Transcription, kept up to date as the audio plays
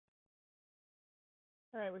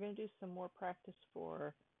All right, we're going to do some more practice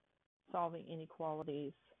for solving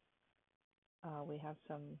inequalities. We have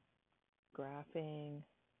some graphing,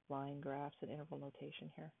 line graphs, and interval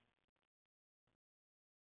notation here.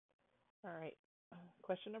 All right,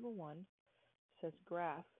 question number 1 says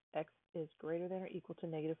graph x is greater than or equal to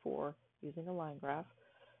 -4 using a line graph.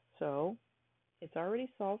 So it's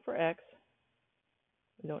already solved for x.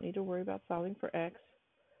 We don't need to worry about solving for x.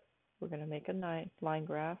 We're going to make a line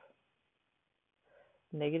graph.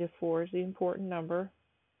 -4 is the important number.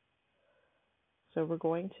 So we're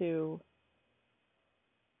going to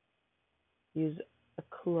use a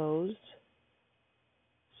closed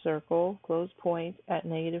circle, closed point at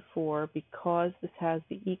 -4. Because this has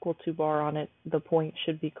the equal to bar on it, the point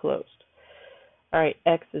should be closed. All right,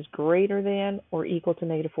 x is greater than or equal to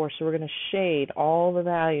 -4. So we're going to shade all the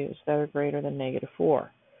values that are greater than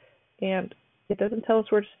 -4. And it doesn't tell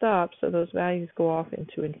us where to stop, so those values go off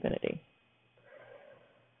into infinity.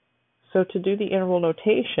 So to do the interval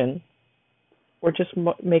notation, we're just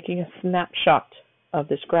making a snapshot of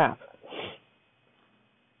this graph.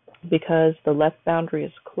 Because the left boundary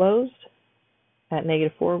is closed, at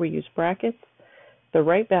 -4 we use brackets. The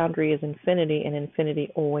right boundary is infinity, and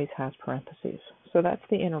infinity always has parentheses. So that's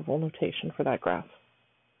the interval notation for that graph.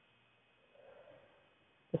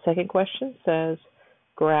 The second question says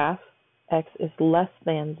graph x is less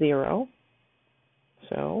than 0.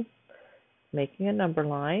 So making a number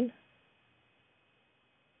line.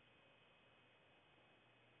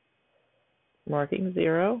 Marking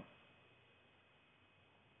 0.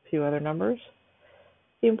 A few other numbers.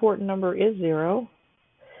 The important number is 0.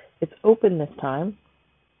 It's open this time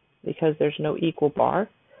because there's no equal bar.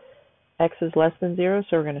 X is less than 0,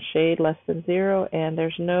 so we're going to shade less than 0, and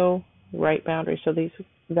there's no right boundary, so these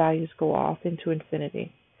values go off into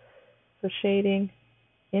infinity. So shading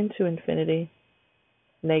into infinity,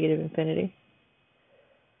 negative infinity.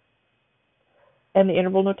 And the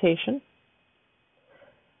interval notation.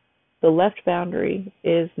 The left boundary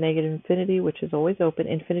is negative infinity, which is always open.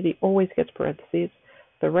 Infinity always gets parentheses.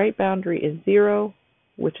 The right boundary is 0,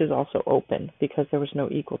 which is also open because there was no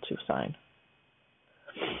equal to sign.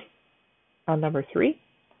 On number 3,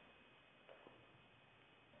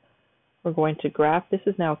 we're going to graph. This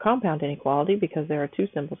is now a compound inequality because there are two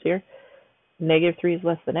symbols here. -3 is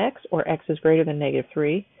less than x, or x is greater than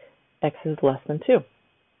 -3. X is less than 2.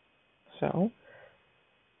 So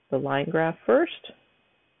the line graph first.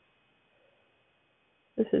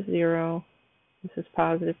 This is 0. This is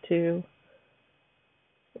 +2.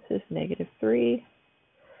 This is -3.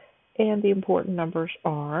 And the important numbers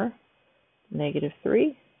are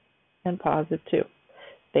 -3 and +2.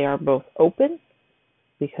 They are both open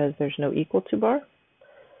because there's no equal to bar.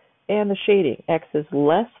 And the shading, x is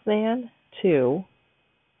less than 2,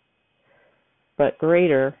 but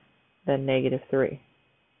greater than -3,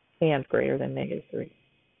 and greater than -3.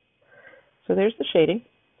 So there's the shading.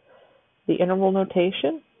 The interval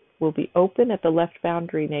notation will be open at the left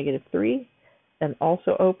boundary -3, and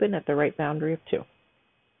also open at the right boundary of 2.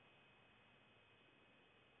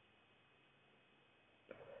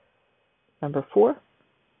 Number 4,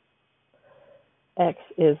 x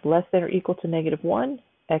is less than or equal to -1,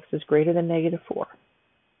 x is greater than -4.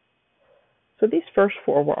 So these first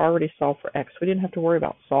 4 were already solved for x. We didn't have to worry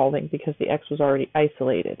about solving because the x was already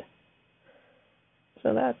isolated.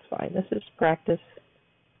 So that's fine. This is practice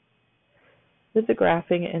with the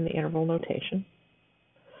graphing and the interval notation.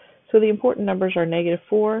 So the important numbers are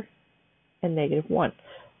 -4 and -1.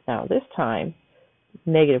 Now this time,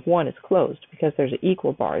 -1 is closed because there's an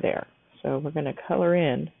equal bar there. So we're going to color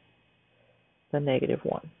in the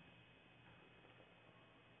 -1.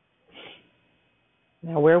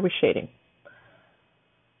 Now where are we shading?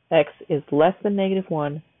 X is less than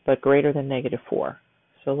 -1, but greater than -4.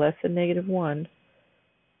 So less than -1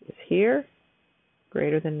 is here,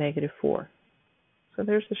 greater than -4. So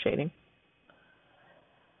there's the shading.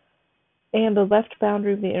 And the left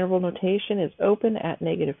boundary of the interval notation is open at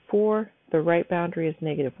 -4. The right boundary is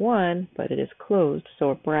 -1, but it is closed,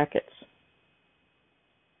 so it brackets.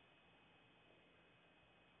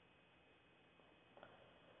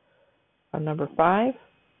 On number 5,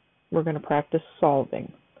 we're going to practice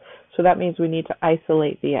solving. So that means we need to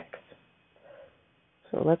isolate the x.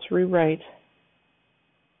 So let's rewrite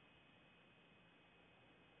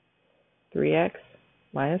 3x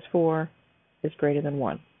minus 4 is greater than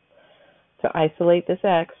 1. To isolate this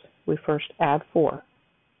x, we first add 4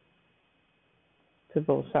 to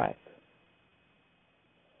both sides.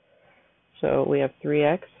 So we have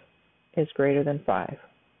 3x is greater than 5.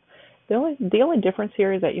 The only difference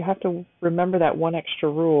here is that you have to remember that one extra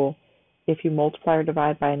rule. If you multiply or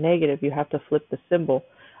divide by a negative, you have to flip the symbol.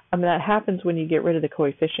 I mean, that happens when you get rid of the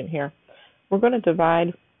coefficient here. We're going to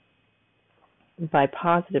divide by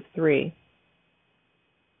positive 3.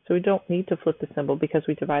 So we don't need to flip the symbol because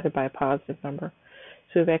we divided by a positive number.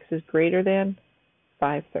 So if x is greater than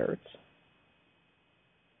 5/3.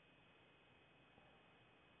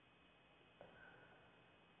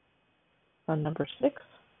 On number 6,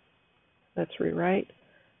 let's rewrite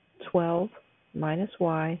 12 minus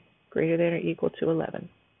y greater than or equal to 11.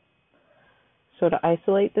 So to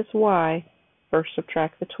isolate this y, first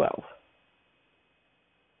subtract the 12.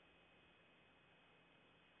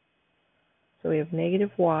 So we have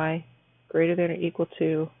negative y greater than or equal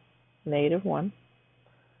to negative 1.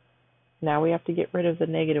 Now we have to get rid of the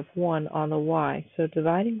negative 1 on the y. So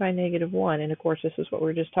dividing by negative 1, and of course this is what we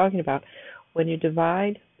were just talking about, when you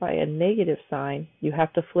divide by a negative sign, you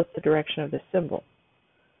have to flip the direction of the symbol.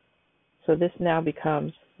 So this now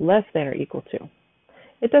becomes less than or equal to.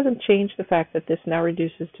 It doesn't change the fact that this now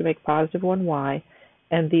reduces to make positive 1y,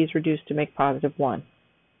 and these reduce to make positive 1.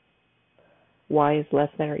 Y is less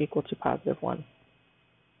than or equal to positive 1.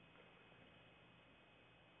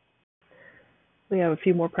 We have a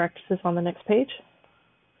few more practices on the next page.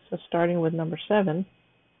 So starting with number 7,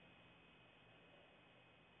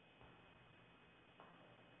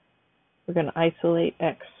 we're going to isolate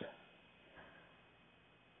x.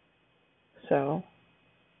 So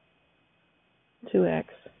 2x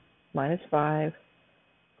minus 5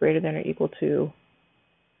 greater than or equal to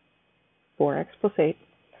 4x plus 8.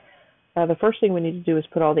 The first thing we need to do is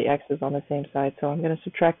put all the x's on the same side. So I'm going to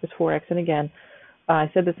subtract this 4x, and again, I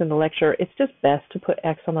said this in the lecture, it's just best to put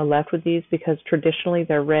x on the left with these because traditionally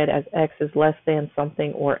they're read as x is less than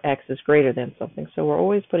something or x is greater than something. So we're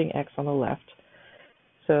always putting x on the left.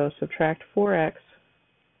 So subtract 4x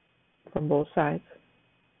from both sides.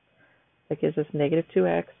 That gives us negative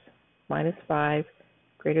 2x minus 5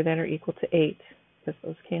 greater than or equal to 8, because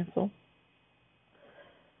those cancel.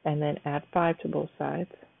 And then add 5 to both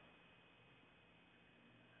sides.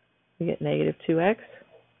 We get negative 2x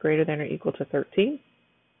greater than or equal to 13.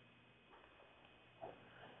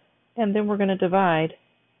 And then we're going to divide.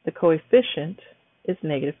 The coefficient is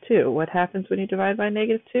negative 2. What happens when you divide by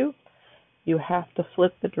negative 2? You have to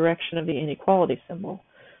flip the direction of the inequality symbol.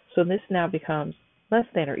 So this now becomes less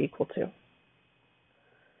than or equal to.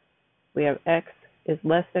 We have x is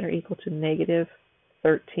less than or equal to negative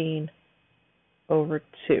 13 over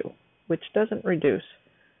 2, which doesn't reduce.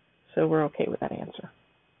 So we're okay with that answer.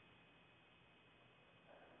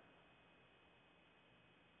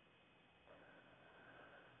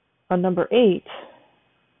 On number 8,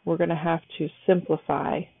 we're going to have to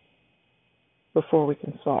simplify before we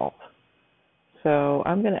can solve. So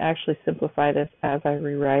I'm going to actually simplify this as I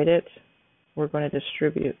rewrite it. We're going to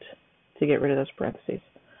distribute to get rid of those parentheses.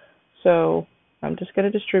 So I'm just going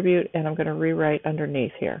to distribute, and I'm going to rewrite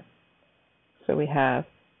underneath here. So we have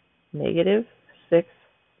negative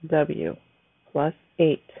 6w plus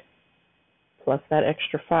 8 plus that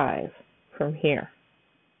extra 5 from here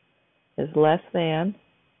is less than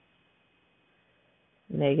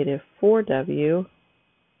negative 4w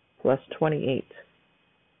plus 28.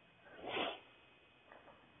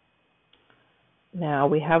 Now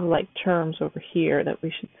we have like terms over here that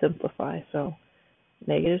we should simplify. So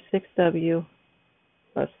negative 6w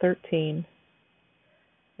plus 13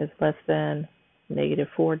 is less than negative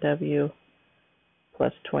 4w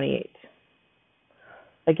plus 28.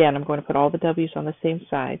 Again, I'm going to put all the w's on the same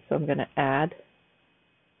side. So I'm going to add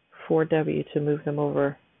 4w to move them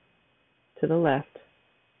over to the left.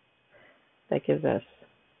 That gives us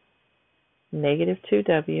negative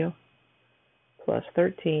 2w plus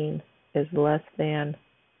 13 is less than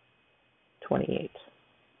 28.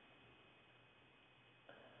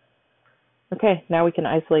 Okay, now we can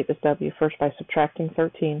isolate this w first by subtracting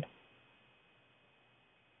 13.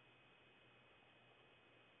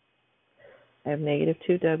 I have negative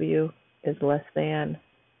 2w is less than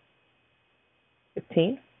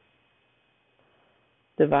 15.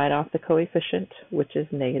 Divide off the coefficient, which is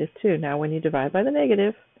negative 2. Now when you divide by the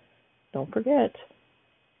negative, don't forget,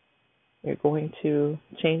 you're going to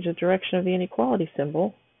change the direction of the inequality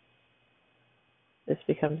symbol. This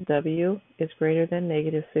becomes w is greater than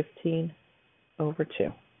negative 15 over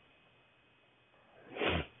 2.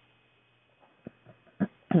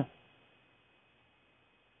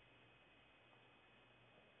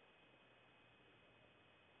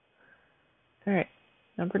 All right,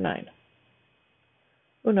 number 9.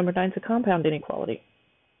 Oh, number 9 is a compound inequality.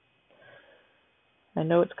 I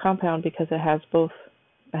know it's compound because it has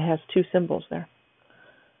two symbols there.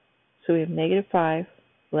 So we have negative 5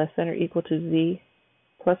 less than or equal to z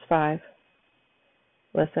plus 5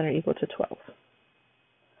 less than or equal to 12.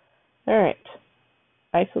 All right.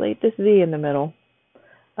 isolate this z in the middle,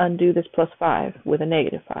 undo this plus 5 with a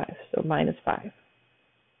negative 5, so minus 5.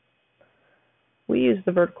 We use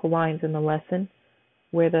the vertical lines in the lesson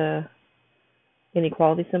where the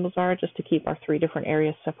inequality symbols are just to keep our three different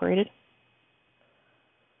areas separated.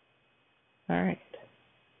 All right,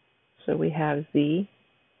 so we have z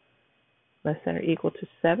less than or equal to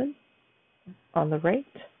 7 on the right,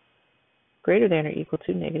 greater than or equal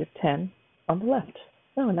to negative 10 on the left.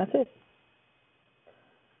 Oh, and that's it.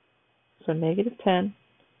 So negative 10,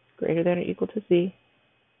 greater than or equal to z,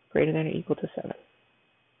 greater than or equal to 7.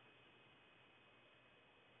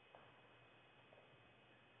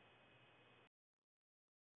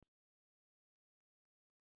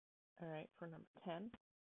 All right, for number 10,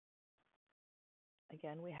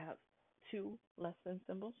 again, we have two less than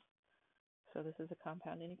symbols. So this is a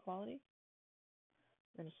compound inequality.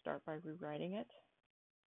 We're going to start by rewriting it.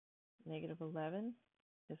 Negative 11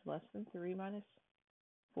 is less than 3 minus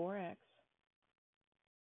 4x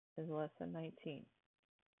is less than 19.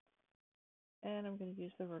 And I'm going to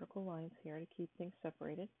use the vertical lines here to keep things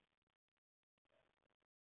separated.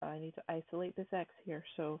 I need to isolate this x here,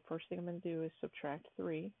 so first thing I'm going to do is subtract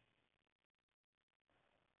 3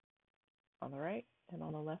 on the right and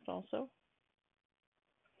on the left also.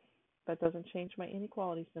 That doesn't change my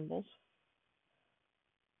inequality symbols.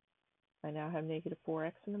 I now have negative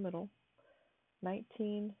 4x in the middle.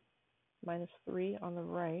 19 minus 3 on the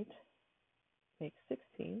right makes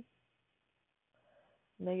 16.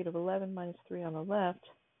 Negative 11 minus 3 on the left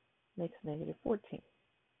makes negative 14.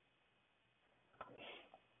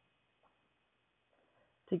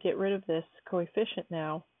 To get rid of this coefficient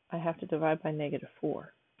now, I have to divide by negative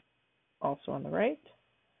 4, also on the right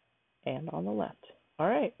and on the left. All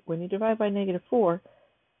right, when you divide by negative 4,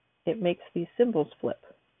 it makes these symbols flip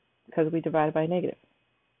because we divided by negative.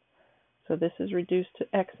 So this is reduced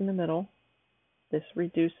to x in the middle. This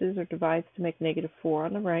reduces or divides to make negative 4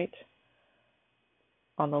 on the right.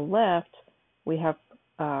 On the left, we have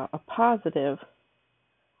a positive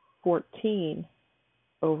 14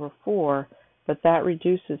 over 4, but that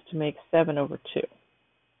reduces to make 7 over 2.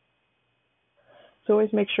 So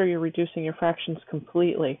always make sure you're reducing your fractions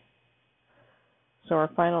completely. So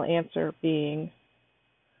our final answer being,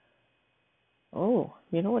 oh,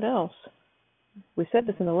 you know what else? We said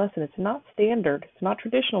this in the lesson, it's not standard, it's not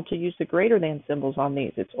traditional to use the greater than symbols on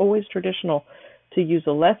these. It's always traditional to use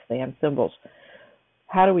the less than symbols.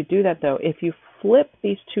 How do we do that though? If you flip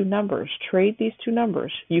these two numbers, trade these two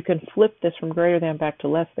numbers, you can flip this from greater than back to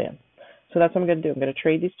less than. So that's what I'm going to do. I'm going to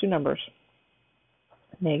trade these two numbers.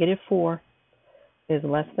 Negative 4 is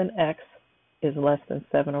less than x is less than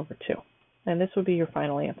 7 over 2. And this would be your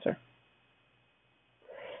final answer.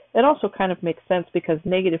 It also kind of makes sense because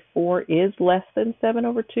negative 4 is less than 7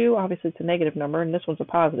 over 2. Obviously, it's a negative number, and this one's a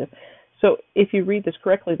positive. So if you read this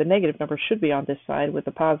correctly, the negative number should be on this side with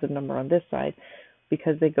the positive number on this side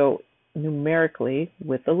because they go numerically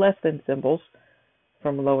with the less than symbols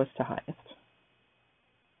from lowest to highest.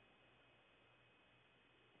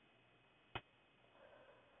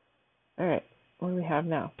 All right, what do we have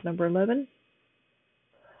now? Number 11,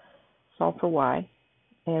 solve for y.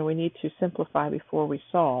 And we need to simplify before we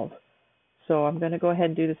solve. So I'm going to go ahead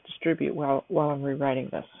and do this distribute while I'm rewriting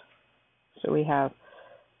this. So we have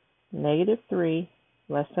negative 3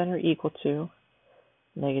 less than or equal to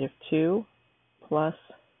negative 2 plus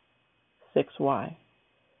 6y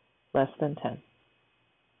less than 10.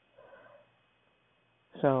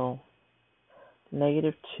 So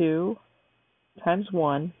negative 2 times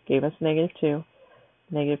 1 gave us negative 2.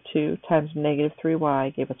 Negative 2 times negative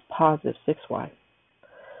 3y gave us positive 6y.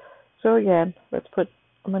 So again,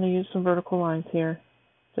 I'm going to use some vertical lines here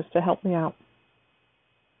just to help me out.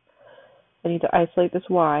 I need to isolate this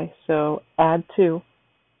y, so add 2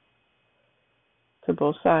 to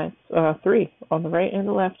both sides, 3 on the right and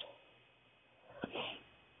the left.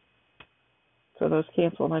 So those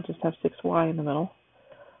cancel, and I just have 6y in the middle,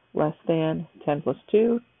 less than 10 plus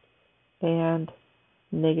 2, and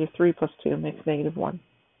negative 3 plus 2 makes negative 1.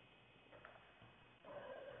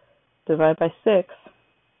 Divide by 6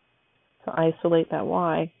 to isolate that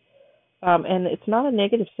y. And it's not a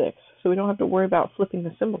negative 6, so we don't have to worry about flipping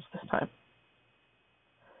the symbols this time.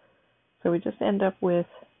 So we just end up with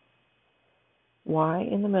y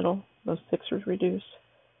in the middle, those 6's reduced,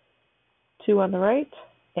 2 on the right,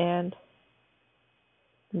 and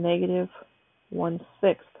negative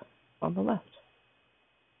 1/6 on the left.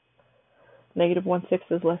 Negative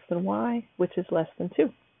 1/6 is less than y, which is less than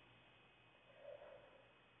 2.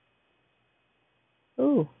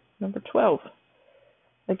 Ooh, number 12.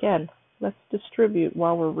 Again, let's distribute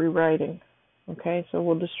while we're rewriting. Okay, so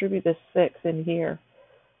we'll distribute this 6 in here.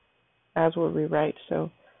 as we'll rewrite.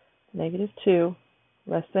 So -2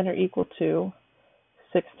 less than or equal to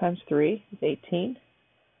 6 times 3 is 18.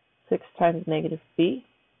 6 times -b,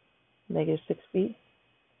 -6b,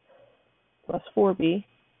 plus 4b,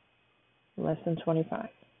 less than 25.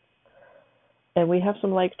 And we have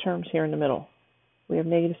some like terms here in the middle. We have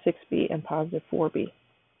 -6b and +4b.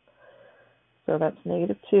 So that's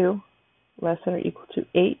 -2 less than or equal to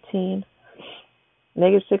 18.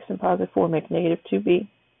 -6 and +4 make -2b,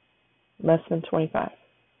 less than 25.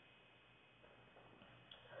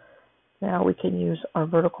 Now we can use our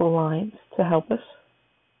vertical lines to help us.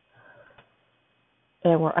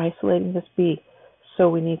 And we're isolating this b, so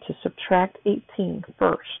we need to subtract 18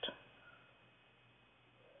 first.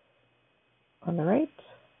 On the right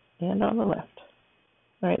and on the left.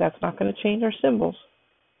 All right, that's not going to change our symbols.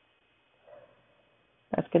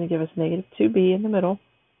 That's going to give us -2b in the middle.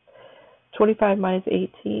 25 minus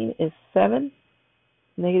 18 is 7.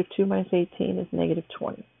 -2 minus 18 is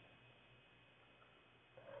 -20.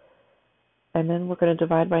 And then we're going to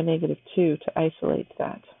divide by -2 to isolate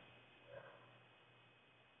that.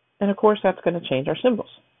 And of course, that's going to change our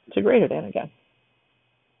symbols to greater than again.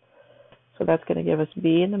 So that's going to give us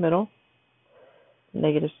b in the middle,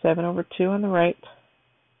 -7/2 on the right,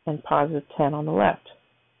 and +10 on the left.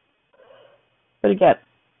 But again,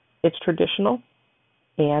 it's traditional,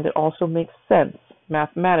 and it also makes sense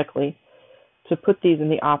mathematically to put these in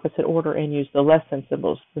the opposite order and use the less than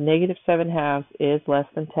symbols. The -7/2 is less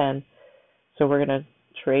than 10, so we're going to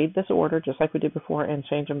trade this order just like we did before and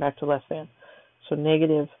change them back to less than. So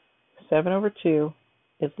 -7/2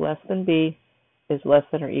 is less than b is less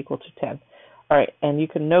than or equal to 10. All right, and you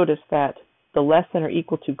can notice that the less than or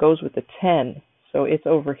equal to goes with the 10, so it's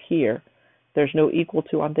over here. There's no equal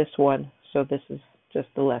to on this one, so this is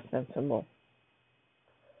just the less than symbol.